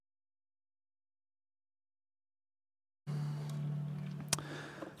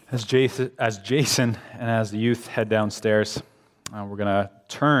As Jason and as the youth head downstairs, we're going to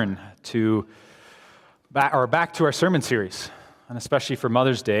turn to back to our sermon series, and especially for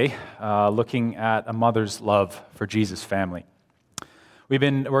Mother's Day, looking at a mother's love for Jesus' family.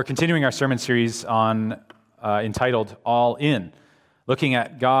 We're continuing our sermon series entitled "All In," looking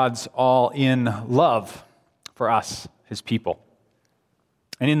at God's all-in love for us, His people.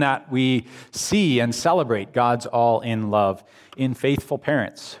 And in that, we see and celebrate God's all-in love in faithful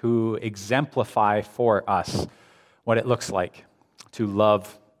parents who exemplify for us what it looks like to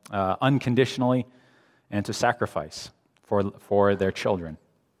love unconditionally and to sacrifice for their children.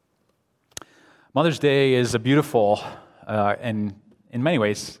 Mother's Day is a beautiful and, in many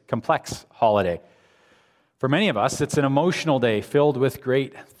ways, complex holiday. For many of us, it's an emotional day filled with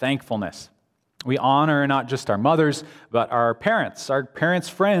great thankfulness. We honor not just our mothers, but our parents'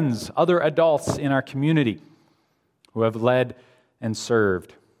 friends, other adults in our community who have led and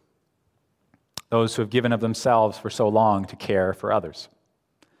served, those who have given of themselves for so long to care for others.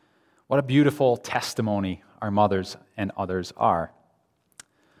 What a beautiful testimony our mothers and others are.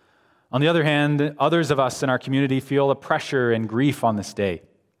 On the other hand, others of us in our community feel the pressure and grief on this day.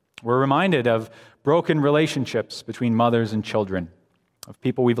 We're reminded of broken relationships between mothers and children, of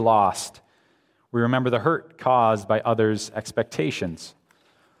people we've lost. We remember the hurt caused by others' expectations.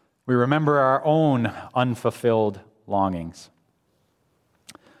 We remember our own unfulfilled longings.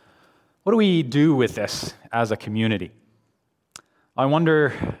 What do we do with this as a community? I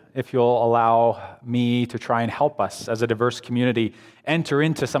wonder if you'll allow me to try and help us as a diverse community enter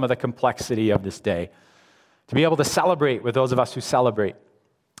into some of the complexity of this day, to be able to celebrate with those of us who celebrate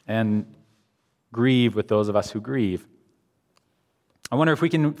and grieve with those of us who grieve. I wonder if we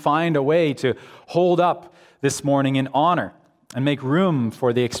can find a way to hold up this morning in honor and make room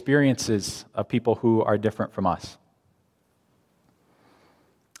for the experiences of people who are different from us.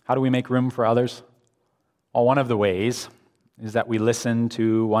 How do we make room for others? Well, one of the ways is that we listen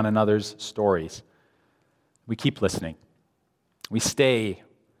to one another's stories. We keep listening. We stay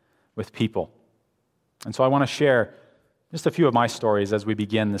with people. And so I want to share just a few of my stories as we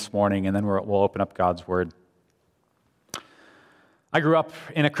begin this morning, and then we'll open up God's Word. I grew up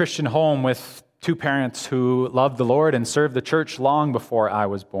in a Christian home with two parents who loved the Lord and served the church long before I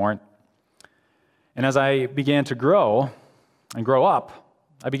was born. And as I began to grow up,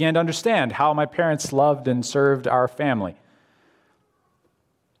 I began to understand how my parents loved and served our family.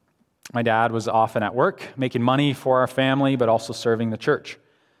 My dad was often at work, making money for our family, but also serving the church.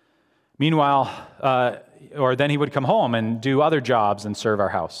 Meanwhile, then he would come home and do other jobs and serve our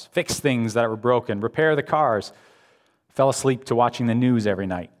house, fix things that were broken, repair the cars, fell asleep to watching the news every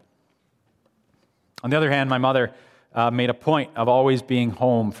night. On the other hand, my mother made a point of always being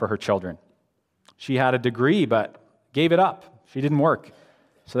home for her children. She had a degree, but gave it up. She didn't work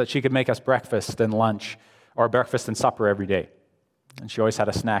so that she could make us breakfast and lunch, or breakfast and supper every day. And she always had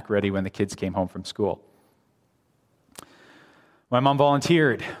a snack ready when the kids came home from school. My mom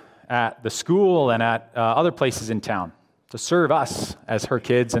volunteered at the school and at other places in town to serve us as her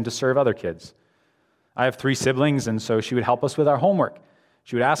kids and to serve other kids. I have 3 siblings, and so she would help us with our homework.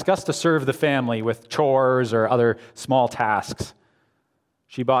 She would ask us to serve the family with chores or other small tasks.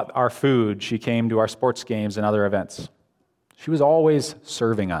 She bought our food. She came to our sports games and other events. She was always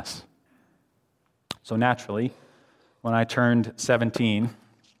serving us. So naturally, when I turned 17,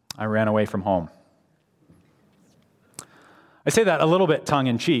 I ran away from home. I say that a little bit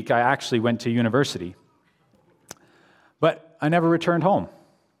tongue-in-cheek. I actually went to university, but I never returned home.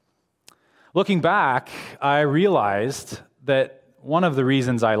 Looking back, I realized that one of the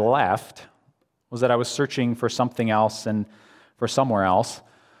reasons I left was that I was searching for something else and for somewhere else.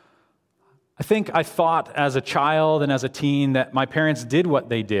 I thought as a child and as a teen that my parents did what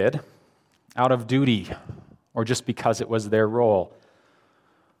they did out of duty or just because it was their role.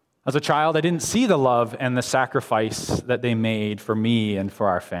 As a child, I didn't see the love and the sacrifice that they made for me and for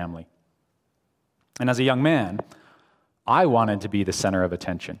our family. And as a young man, I wanted to be the center of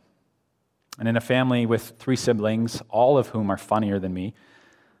attention. And in a family with 3 siblings, all of whom are funnier than me,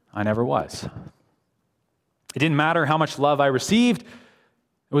 I never was. It didn't matter how much love I received,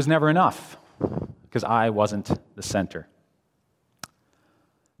 it was never enough, because I wasn't the center.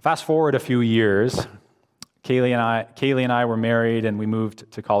 Fast forward a few years, Kaylee and I were married, and we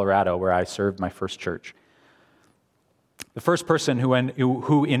moved to Colorado, where I served my first church. The first person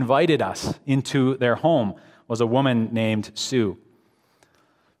who invited us into their home was a woman named Sue.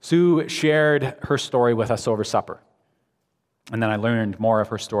 Sue shared her story with us over supper. And then I learned more of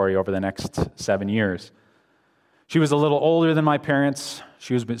her story over the next 7 years. She was a little older than my parents.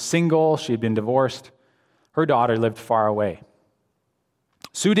 She was single. She had been divorced. Her daughter lived far away.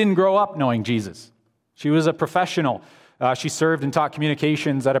 Sue didn't grow up knowing Jesus. She was a professional. She served and taught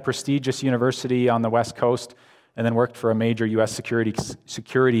communications at a prestigious university on the West Coast and then worked for a major U.S.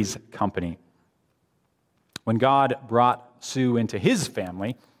 securities company. When God brought Sue into his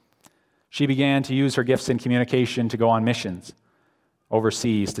family, she began to use her gifts in communication to go on missions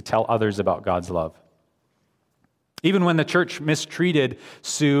overseas to tell others about God's love. Even when the church mistreated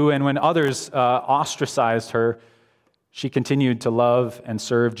Sue and when others ostracized her, she continued to love and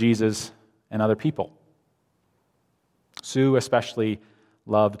serve Jesus and other people. Sue especially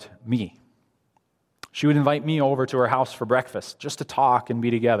loved me. She would invite me over to her house for breakfast just to talk and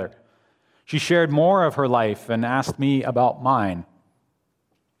be together. She shared more of her life and asked me about mine.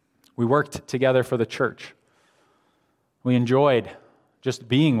 We worked together for the church. We enjoyed just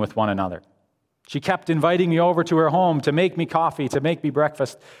being with one another. She kept inviting me over to her home to make me coffee, to make me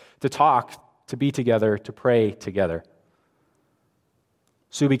breakfast, to talk, to be together, to pray together.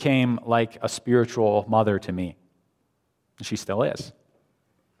 Sue became like a spiritual mother to me. She still is.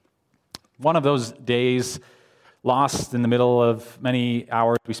 One of those days, lost in the middle of many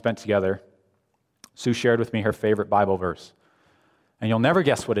hours we spent together, Sue shared with me her favorite Bible verse. And you'll never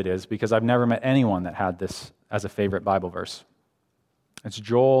guess what it is because I've never met anyone that had this as a favorite Bible verse. It's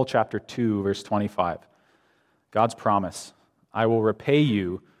Joel chapter 2, verse 25. God's promise, I will repay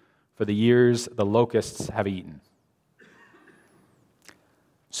you for the years the locusts have eaten.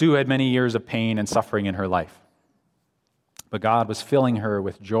 Sue had many years of pain and suffering in her life, but God was filling her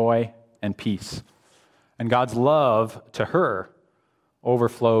with joy and peace. And God's love to her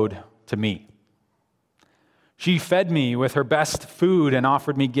overflowed to me. She fed me with her best food and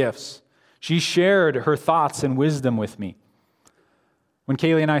offered me gifts. She shared her thoughts and wisdom with me. When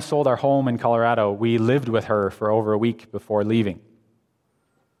Kaylee and I sold our home in Colorado, we lived with her for over a week before leaving.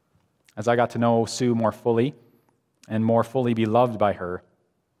 As I got to know Sue more fully and more fully be loved by her,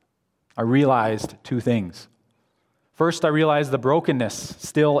 I realized two things. First, I realized the brokenness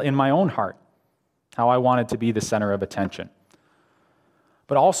still in my own heart, how I wanted to be the center of attention.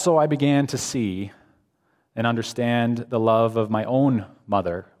 But also I began to see and understand the love of my own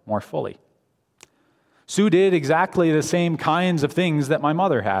mother more fully. Sue did exactly the same kinds of things that my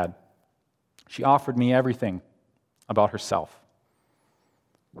mother had. She offered me everything about herself.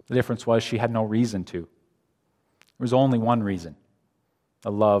 The difference was she had no reason to. There was only one reason,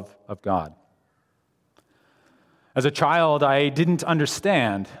 the love of God. As a child, I didn't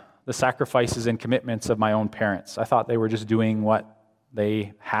understand the sacrifices and commitments of my own parents. I thought they were just doing what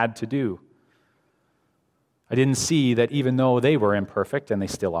they had to do. I didn't see that even though they were imperfect, and they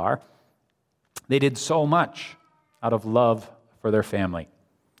still are, they did so much out of love for their family,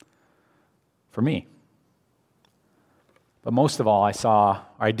 for me. But most of all,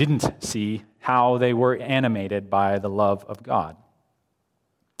 I didn't see how they were animated by the love of God.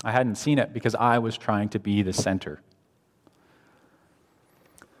 I hadn't seen it because I was trying to be the center.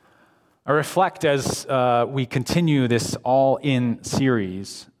 I reflect as we continue this all-in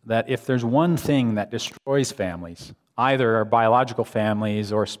series that if there's one thing that destroys families, either our biological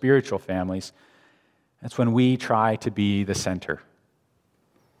families or spiritual families, it's when we try to be the center.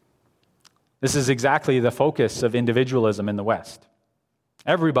 This is exactly the focus of individualism in the West.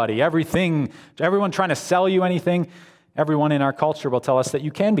 Everybody, everything, everyone trying to sell you anything, everyone in our culture will tell us that you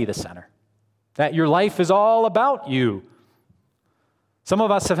can be the center, that your life is all about you. Some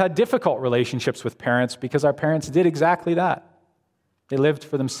of us have had difficult relationships with parents because our parents did exactly that. They lived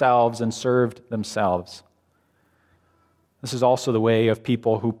for themselves and served themselves. This is also the way of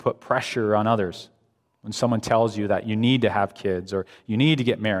people who put pressure on others. When someone tells you that you need to have kids or you need to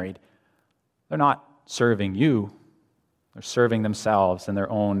get married, they're not serving you. They're serving themselves and their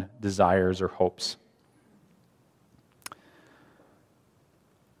own desires or hopes.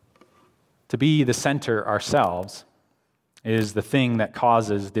 To be the center ourselves is the thing that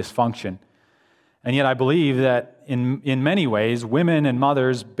causes dysfunction. And yet I believe that in many ways, women and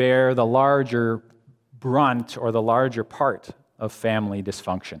mothers bear the larger brunt or the larger part of family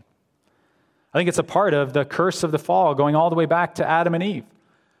dysfunction. I think it's a part of the curse of the fall, going all the way back to Adam and Eve.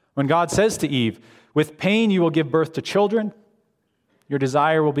 When God says to Eve, with pain you will give birth to children, your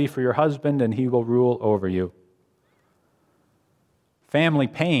desire will be for your husband, and he will rule over you. Family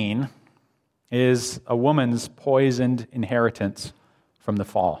pain is a woman's poisoned inheritance from the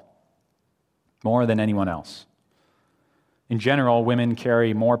fall, more than anyone else. In general, women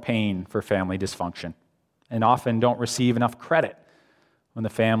carry more pain for family dysfunction and often don't receive enough credit when the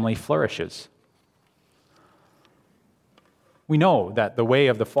family flourishes. We know that the way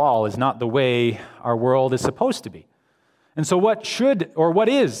of the fall is not the way our world is supposed to be. And so what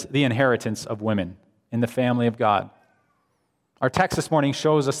is the inheritance of women in the family of God? Our text this morning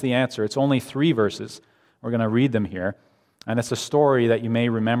shows us the answer. It's only 3 verses. We're going to read them here. And it's a story that you may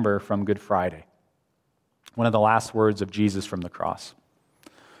remember from Good Friday. One of the last words of Jesus from the cross.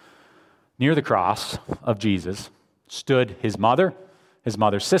 Near the cross of Jesus stood his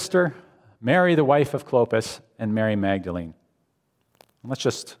mother's sister, Mary, the wife of Clopas, and Mary Magdalene. Let's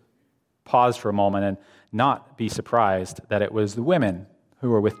just pause for a moment and not be surprised that it was the women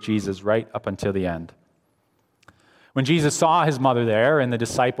who were with Jesus right up until the end. When Jesus saw his mother there and the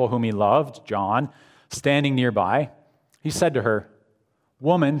disciple whom he loved, John, standing nearby, he said to her,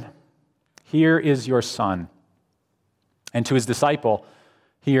 "Woman, here is your son." And to his disciple,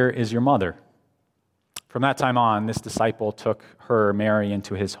 "Here is your mother." From that time on, this disciple took her, Mary,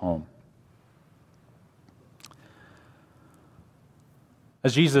 into his home.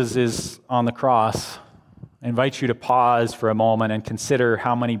 As Jesus is on the cross, I invite you to pause for a moment and consider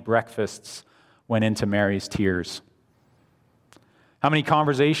how many breakfasts went into Mary's tears. How many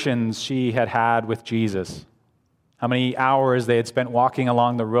conversations she had had with Jesus. How many hours they had spent walking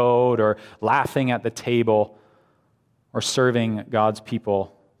along the road or laughing at the table or serving God's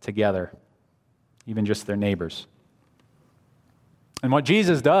people together, even just their neighbors. And what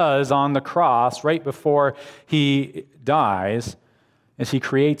Jesus does on the cross right before he dies is he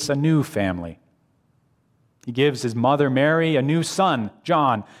creates a new family. He gives his mother Mary a new son,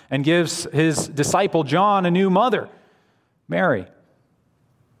 John, and gives his disciple John a new mother, Mary.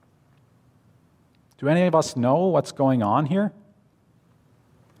 Do any of us know what's going on here?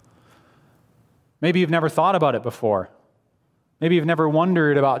 Maybe you've never thought about it before. Maybe you've never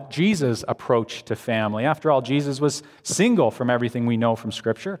wondered about Jesus' approach to family. After all, Jesus was single from everything we know from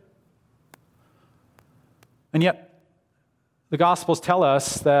Scripture. And yet, the Gospels tell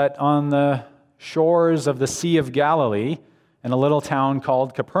us that on the shores of the Sea of Galilee, in a little town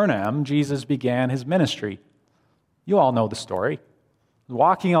called Capernaum, Jesus began his ministry. You all know the story.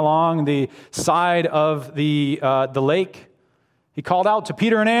 Walking along the side of the lake, he called out to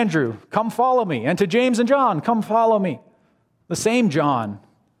Peter and Andrew, "Come follow me," and to James and John, "Come follow me." The same John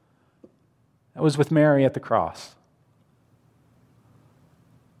that was with Mary at the cross.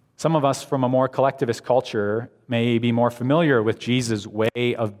 Some of us from a more collectivist culture may be more familiar with Jesus'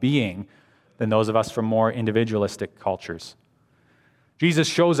 way of being than those of us from more individualistic cultures. Jesus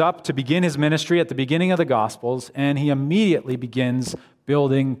shows up to begin his ministry at the beginning of the Gospels, and he immediately begins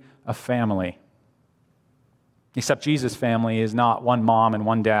building a family. Except Jesus' family is not one mom and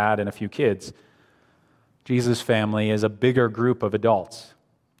one dad and a few kids. Jesus' family is a bigger group of adults,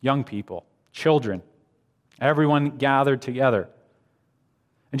 young people, children, everyone gathered together.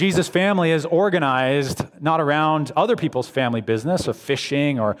 And Jesus' family is organized not around other people's family business of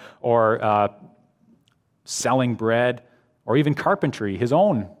fishing or selling bread or even carpentry, his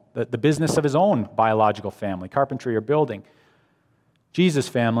own, the business of his own biological family, carpentry or building. Jesus'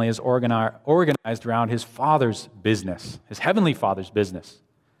 family is organized around his Father's business, his heavenly Father's business.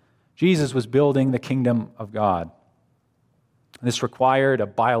 Jesus was building the kingdom of God. This required a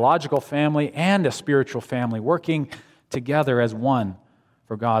biological family and a spiritual family working together as one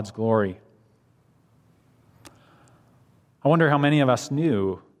for God's glory. I wonder how many of us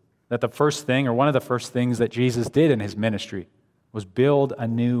knew that the first thing, or one of the first things that Jesus did in his ministry was build a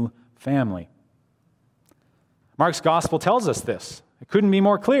new family. Mark's gospel tells us this. It couldn't be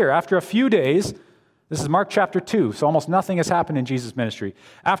more clear. After a few days, this is Mark chapter 2, so almost nothing has happened in Jesus' ministry.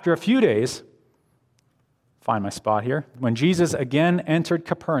 After a few days, find my spot here, when Jesus again entered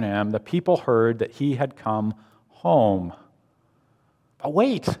Capernaum, the people heard that he had come home. But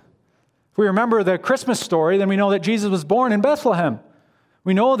wait, if we remember the Christmas story, then we know that Jesus was born in Bethlehem.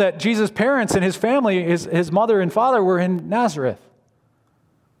 We know that Jesus' parents and his family, his mother and father, were in Nazareth.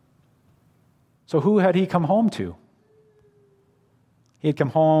 So who had he come home to? He had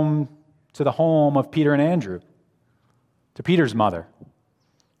come home to the home of Peter and Andrew, to Peter's mother,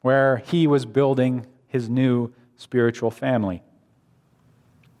 where he was building his new spiritual family.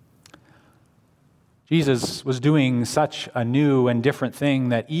 Jesus was doing such a new and different thing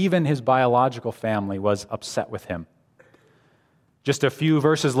that even his biological family was upset with him. Just a few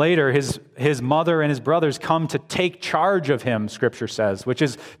verses later, his mother and his brothers come to take charge of him, Scripture says, which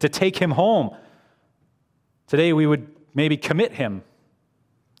is to take him home. Today we would maybe commit him.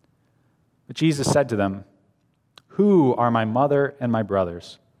 But Jesus said to them, "Who are my mother and my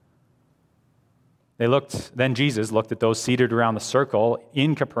brothers?" Then Jesus looked at those seated around the circle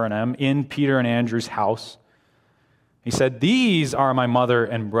in Capernaum, in Peter and Andrew's house. He said, "These are my mother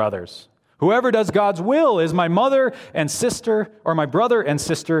and brothers. Whoever does God's will is my mother and sister, or my brother and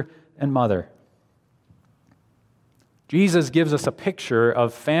sister and mother." Jesus gives us a picture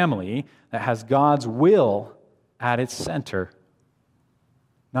of family that has God's will at its center.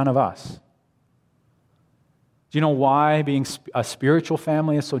 None of us. Do you know why being a spiritual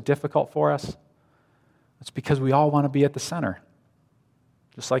family is so difficult for us? It's because we all want to be at the center,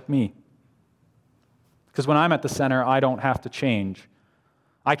 just like me. Because when I'm at the center, I don't have to change.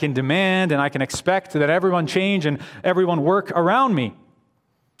 I can demand and I can expect that everyone change and everyone work around me.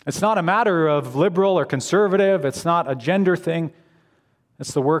 It's not a matter of liberal or conservative. It's not a gender thing.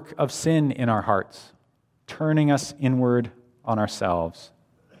 It's the work of sin in our hearts, turning us inward on ourselves.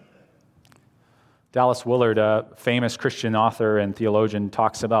 Dallas Willard, a famous Christian author and theologian,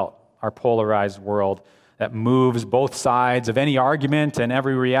 talks about our polarized world that moves both sides of any argument and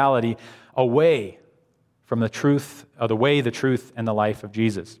every reality away from the truth, the way, the truth, and the life of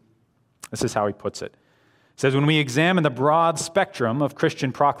Jesus. This is how he puts it. He says, when we examine the broad spectrum of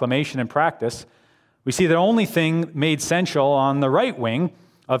Christian proclamation and practice, we see the only thing made essential on the right wing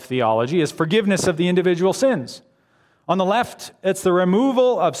of theology is forgiveness of the individual sins. On the left, it's the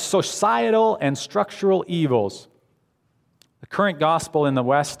removal of societal and structural evils. The current gospel in the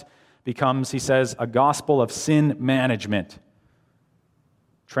West becomes, he says, a gospel of sin management.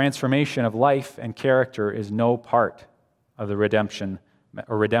 Transformation of life and character is no part of the redemption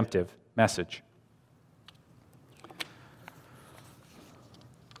or redemptive message.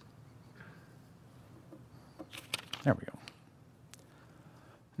 There we go.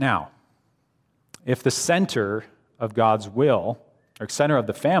 Now, if the center of God's will, or center of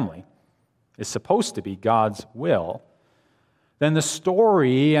the family, is supposed to be God's will, then the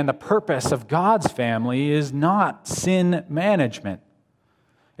story and the purpose of God's family is not sin management.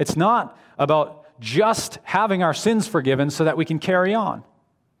 It's not about just having our sins forgiven so that we can carry on.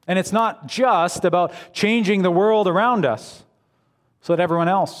 And it's not just about changing the world around us so that everyone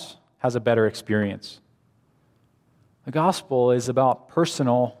else has a better experience. The gospel is about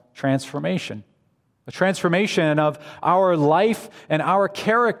personal transformation. A transformation of our life and our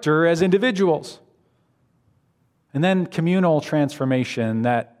character as individuals. And then communal transformation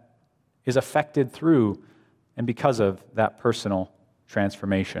that is affected through and because of that personal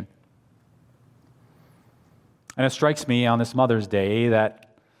transformation. And it strikes me on this Mother's Day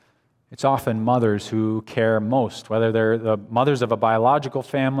that it's often mothers who care most, whether they're the mothers of a biological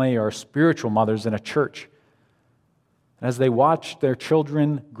family or spiritual mothers in a church. As they watch their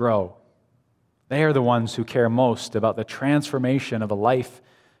children grow, they are the ones who care most about the transformation of the life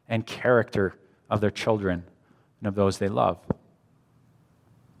and character of their children and of those they love.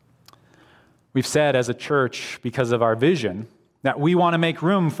 We've said as a church, because of our vision, that we want to make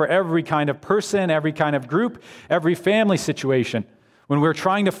room for every kind of person, every kind of group, every family situation. When we're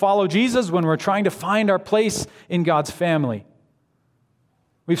trying to follow Jesus, when we're trying to find our place in God's family.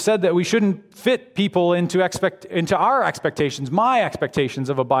 We've said that we shouldn't fit people into our expectations, my expectations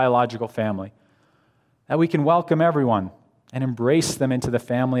of a biological family. That we can welcome everyone and embrace them into the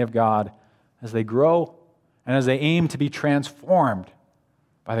family of God as they grow and as they aim to be transformed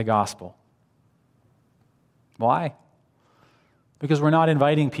by the gospel. Why? Because we're not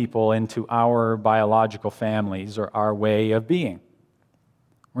inviting people into our biological families or our way of being.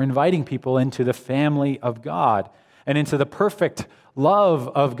 We're inviting people into the family of God and into the perfect love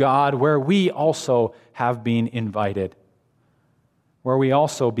of God where we also have been invited, where we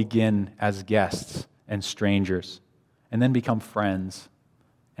also begin as guests and strangers, and then become friends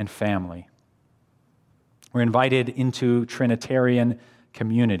and family. We're invited into Trinitarian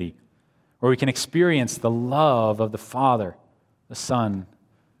community, where we can experience the love of the Father, the Son,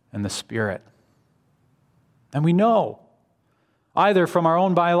 and the Spirit. And we know, either from our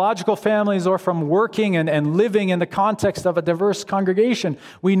own biological families or from working and living in the context of a diverse congregation,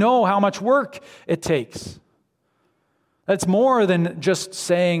 we know how much work it takes. That's more than just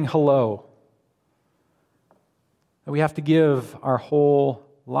saying hello. That we have to give our whole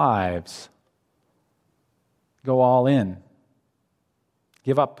lives, go all in,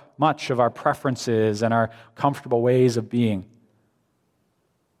 give up much of our preferences and our comfortable ways of being.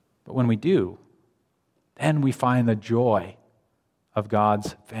 But when we do, then we find the joy of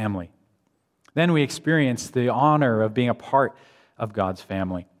God's family. Then we experience the honor of being a part of God's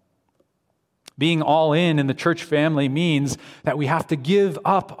family. Being all in the church family means that we have to give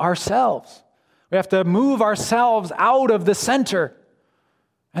up ourselves. We have to move ourselves out of the center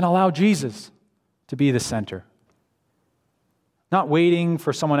and allow Jesus to be the center. Not waiting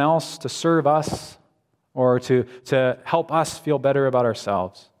for someone else to serve us or to help us feel better about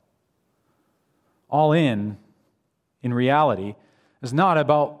ourselves. All in reality, is not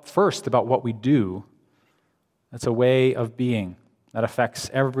about what we do. It's a way of being that affects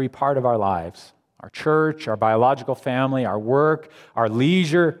every part of our lives. Our church, our biological family, our work, our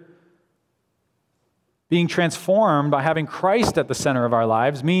leisure. Being transformed by having Christ at the center of our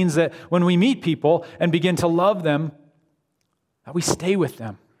lives means that when we meet people and begin to love them, that we stay with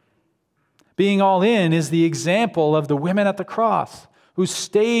them. Being all in is the example of the women at the cross who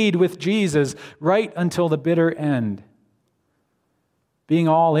stayed with Jesus right until the bitter end. Being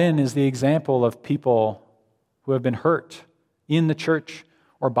all in is the example of people who have been hurt in the church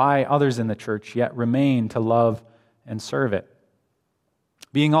or by others in the church, yet remain to love and serve it.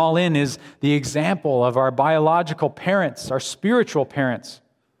 Being all in is the example of our biological parents, our spiritual parents,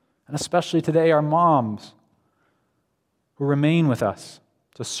 and especially today our moms, who remain with us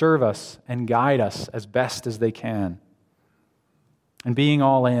to serve us and guide us as best as they can. And being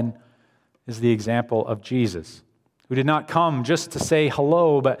all in is the example of Jesus, who did not come just to say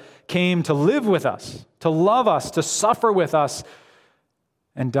hello, but came to live with us, to love us, to suffer with us,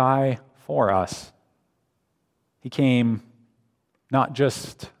 and die for us. He came not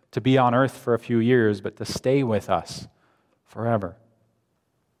just to be on earth for a few years, but to stay with us forever.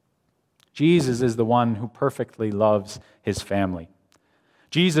 Jesus is the one who perfectly loves his family.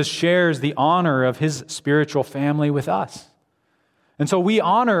 Jesus shares the honor of his spiritual family with us. And so we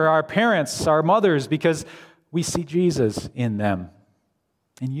honor our parents, our mothers, because we see Jesus in them,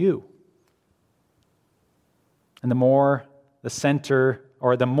 in you. And the more of the center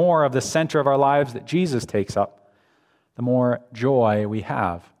of our lives that Jesus takes up, the more joy we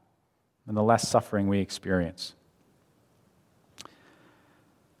have and the less suffering we experience.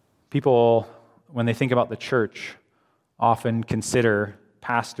 People, when they think about the church, often consider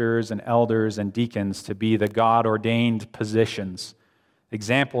pastors and elders and deacons to be the God-ordained positions,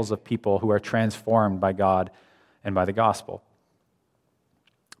 examples of people who are transformed by God and by the gospel.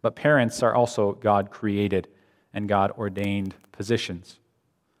 But parents are also God-created and God-ordained positions.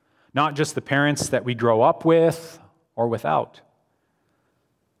 Not just the parents that we grow up with or without.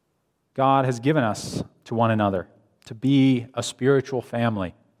 God has given us to one another to be a spiritual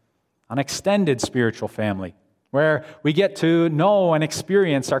family, an extended spiritual family, where we get to know and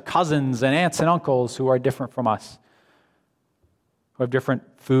experience our cousins and aunts and uncles who are different from us, who have different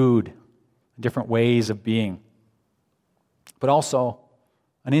food, different ways of being, but also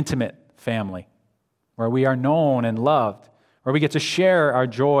an intimate family, where we are known and loved, where we get to share our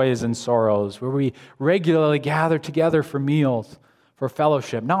joys and sorrows, where we regularly gather together for meals, for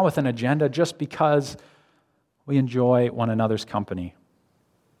fellowship, not with an agenda, just because we enjoy one another's company.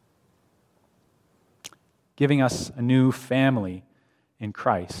 Giving us a new family in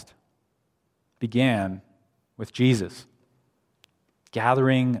Christ began with Jesus,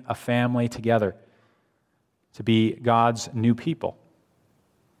 gathering a family together to be God's new people.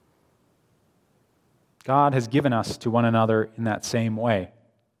 God has given us to one another in that same way,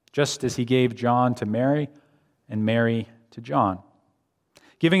 just as he gave John to Mary and Mary to John.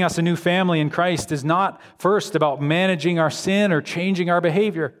 Giving us a new family in Christ is not first about managing our sin or changing our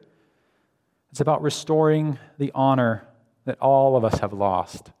behavior. It's about restoring the honor that all of us have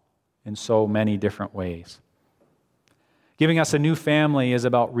lost in so many different ways. Giving us a new family is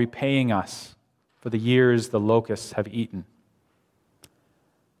about repaying us for the years the locusts have eaten.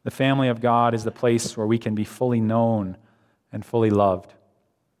 The family of God is the place where we can be fully known and fully loved.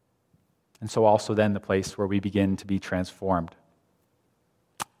 And so also then the place where we begin to be transformed.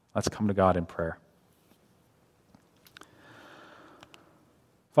 Let's come to God in prayer.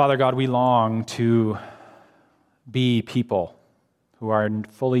 Father God, we long to be people who are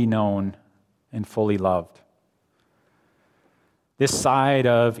fully known and fully loved. This side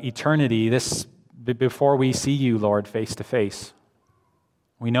of eternity, before we see you, Lord, face to face,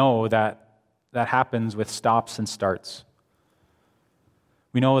 we know that happens with stops and starts.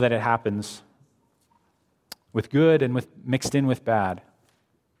 We know that it happens with good and mixed in with bad,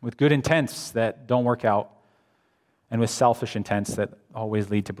 with good intents that don't work out, and with selfish intents that always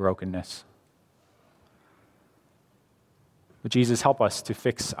lead to brokenness. But Jesus, help us to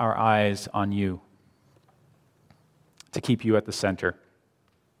fix our eyes on you, to keep you at the center.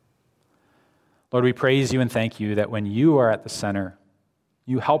 Lord, we praise you and thank you that when you are at the center,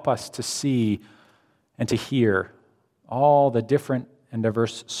 you help us to see and to hear all the different and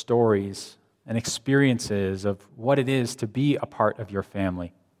diverse stories and experiences of what it is to be a part of your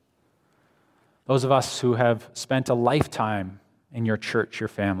family. Those of us who have spent a lifetime in your church, your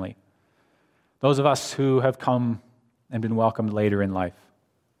family. Those of us who have come and been welcomed later in life.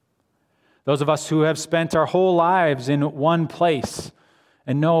 Those of us who have spent our whole lives in one place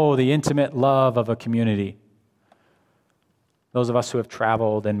and know the intimate love of a community. Those of us who have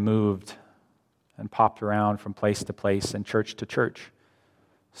traveled and moved and popped around from place to place and church to church,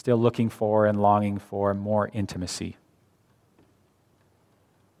 still looking for and longing for more intimacy.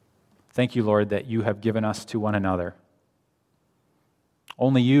 Thank you, Lord, that you have given us to one another.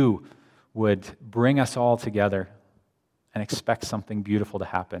 Only you would bring us all together and expect something beautiful to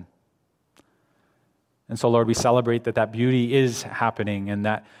happen. And so, Lord, we celebrate that beauty is happening and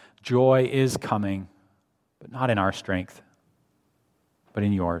that joy is coming, but not in our strength, but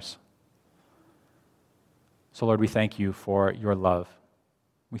in yours. So, Lord, we thank you for your love.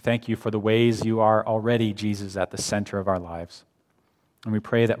 We thank you for the ways you are already, Jesus, at the center of our lives. And we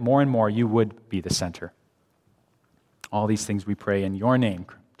pray that more and more you would be the center. All these things we pray in your name,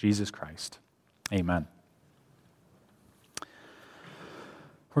 Jesus Christ. Amen.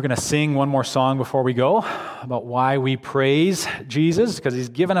 We're going to sing one more song before we go about why we praise Jesus, because he's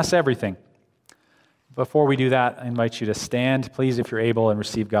given us everything. Before we do that, I invite you to stand, please, if you're able, and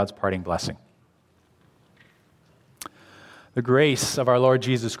receive God's parting blessing. The grace of our Lord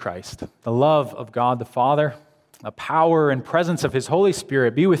Jesus Christ, the love of God the Father, the power and presence of his Holy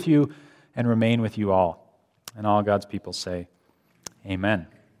Spirit be with you and remain with you all. And all God's people say, Amen.